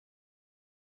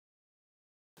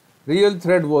Real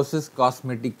thread versus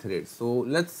cosmetic thread. So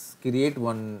let's create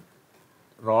one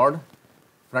rod,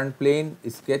 front plane,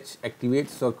 sketch, activate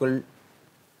circle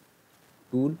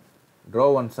tool,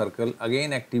 draw one circle,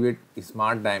 again activate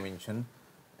smart dimension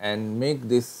and make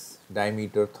this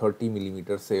diameter 30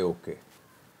 millimeter, say OK.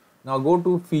 Now go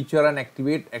to feature and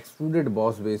activate extruded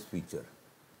boss base feature.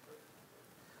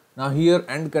 Now here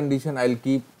end condition I will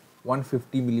keep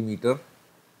 150 millimeter,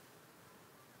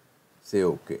 say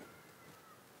OK.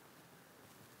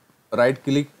 Right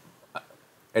click,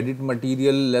 edit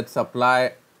material, let's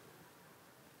apply,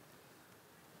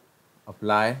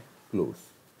 close.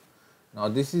 Now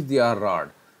this is the our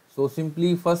rod. So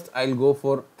simply first I will go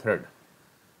for thread.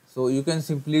 So you can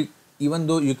simply, even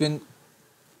though you can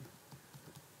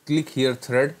click here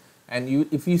thread, and you,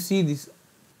 if you see this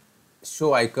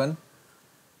show icon,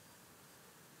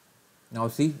 now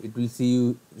see it will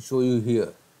show you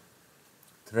here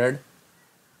thread.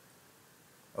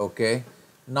 Okay.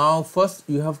 Now first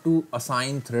you have to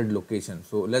assign thread location.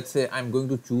 So let's say I am going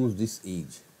to choose this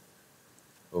edge.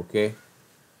 Okay.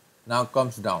 Now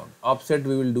comes down, offset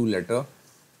we will do later.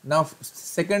 Now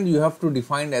second you have to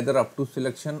define either up to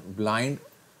selection, blind.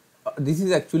 This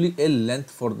is actually a length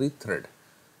for the thread.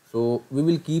 So we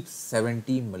will keep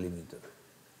 70 millimeter.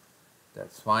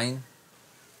 That's fine.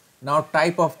 Now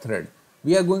type of thread,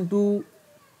 we are going to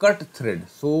cut thread.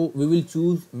 So we will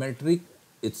choose metric,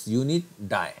 its unit,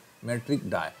 die, metric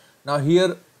die. Now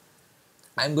here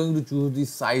I am going to choose the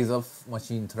size of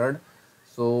machine thread.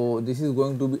 So this is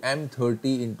going to be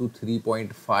M30 into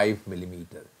 3.5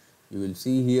 millimeter. You will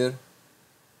see here.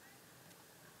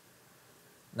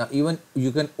 Now even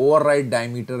you can override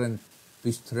diameter and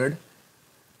pitch thread.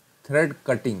 Thread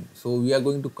cutting. So we are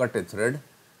going to cut a thread.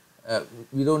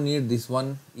 We don't need this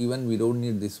one, even we don't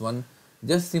need this one.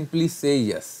 Just simply say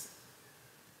yes.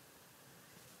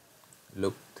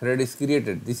 Look, thread is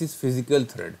created. This is physical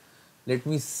thread. Let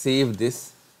me save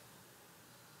this.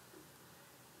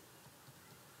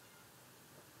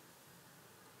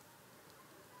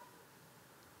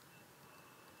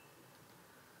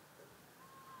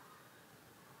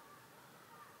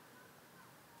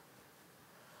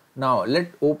 Now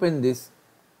let open this,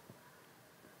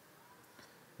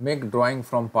 make drawing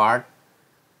from part,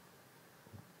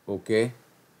 okay,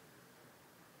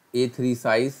 A3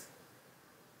 size.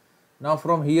 Now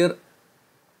from here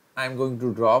I am going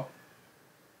to drop,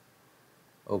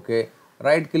 okay,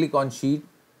 right click on sheet,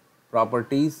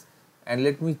 properties, and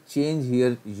let me change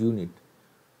here unit,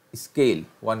 scale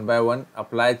 1 by 1,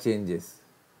 apply changes.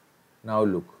 Now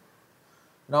look.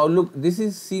 Now look, this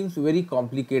seems very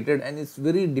complicated and it's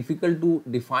very difficult to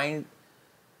define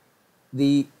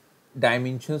the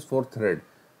dimensions for thread.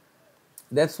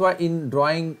 That's why in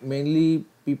drawing mainly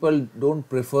people don't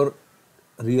prefer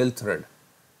real thread.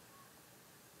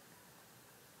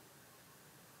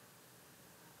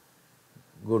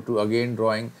 Go to again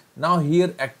drawing. Now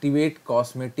here activate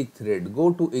cosmetic thread.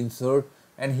 Go to insert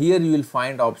and here you will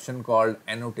find option called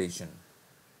annotation.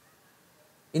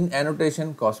 In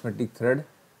annotation, cosmetic thread.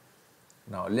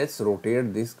 Now let's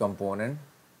rotate this component.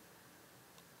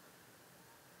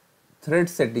 Thread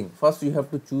setting, first you have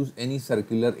to choose any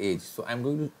circular edge. So I am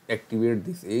going to activate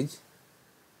this edge.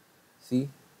 See,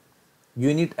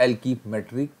 unit I will keep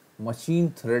metric,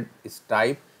 machine thread is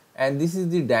type, and this is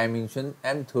the dimension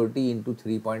M30 into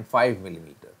 3.5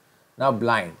 millimeter. Now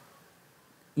blind,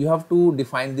 you have to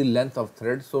define the length of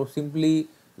thread. So simply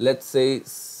let's say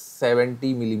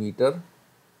 70 millimeter.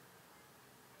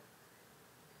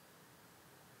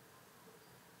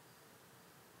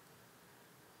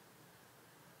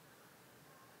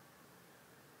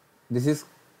 This is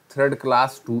thread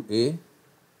class 2A,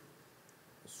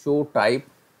 show type,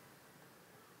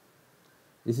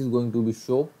 this is going to be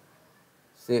show,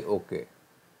 say OK.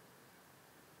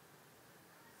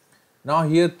 Now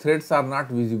here threads are not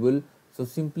visible, so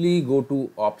simply go to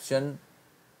option,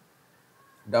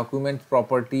 documents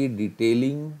property,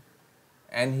 detailing,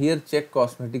 and here check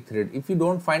cosmetic thread. If you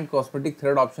don't find cosmetic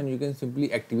thread option, you can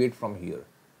simply activate from here.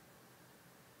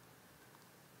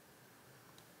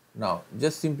 Now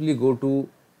just simply go to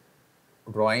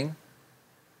drawing.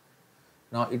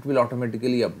 Now it will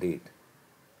automatically update.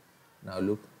 Now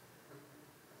look.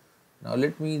 Now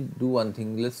let me do one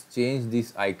thing. Let's change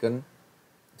this icon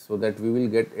so that we will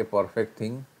get a perfect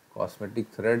thing.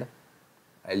 Cosmetic thread.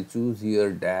 I'll choose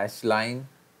here dash line.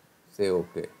 Say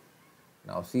OK.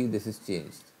 Now see, this is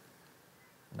changed.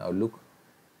 Now look.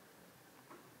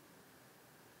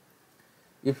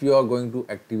 If you are going to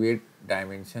activate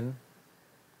dimension,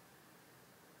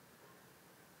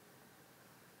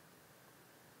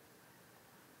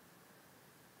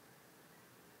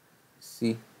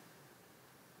 see,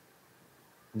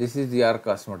 This is your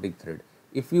cosmetic thread.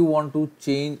 If you want to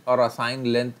change or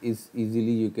assign length is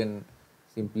easily, you can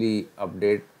simply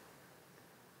update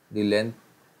the length.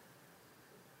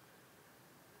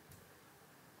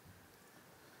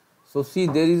 So see,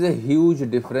 there is a huge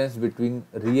difference between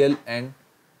real and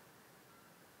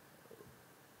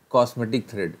cosmetic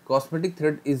thread. Cosmetic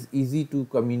thread is easy to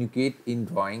communicate in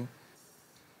drawing.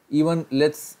 Even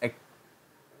let's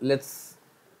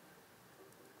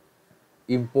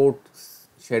import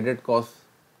shaded cos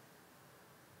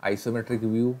isometric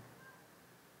view,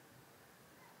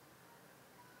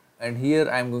 and here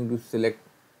I am going to select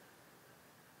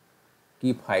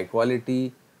keep high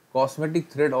quality. Cosmetic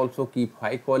thread also keep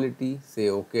high quality, say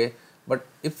OK. But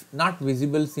if not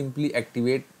visible, simply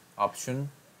activate option,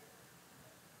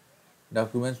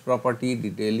 documents property,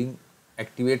 detailing,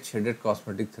 activate shaded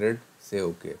cosmetic thread, say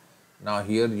OK. Now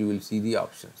here you will see the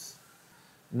options.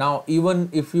 Now even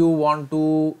if you want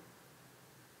to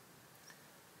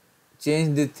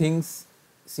change the things,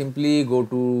 simply go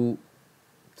to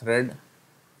thread.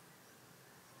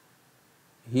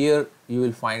 Here you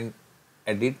will find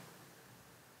edit,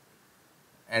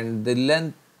 and the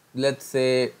length, let's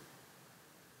say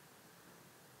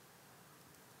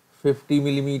 50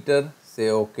 millimeter, say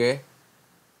OK.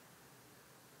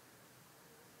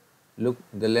 Look,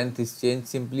 the length is changed.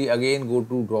 Simply again go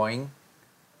to drawing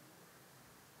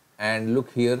and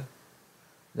look here,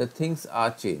 the things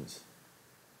are changed,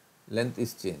 length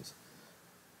is changed.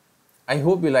 I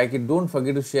hope you like it. Don't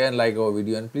forget to share and like our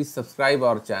video, and please subscribe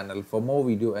our channel for more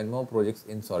video and more projects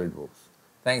in SolidWorks.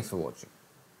 Thanks for watching.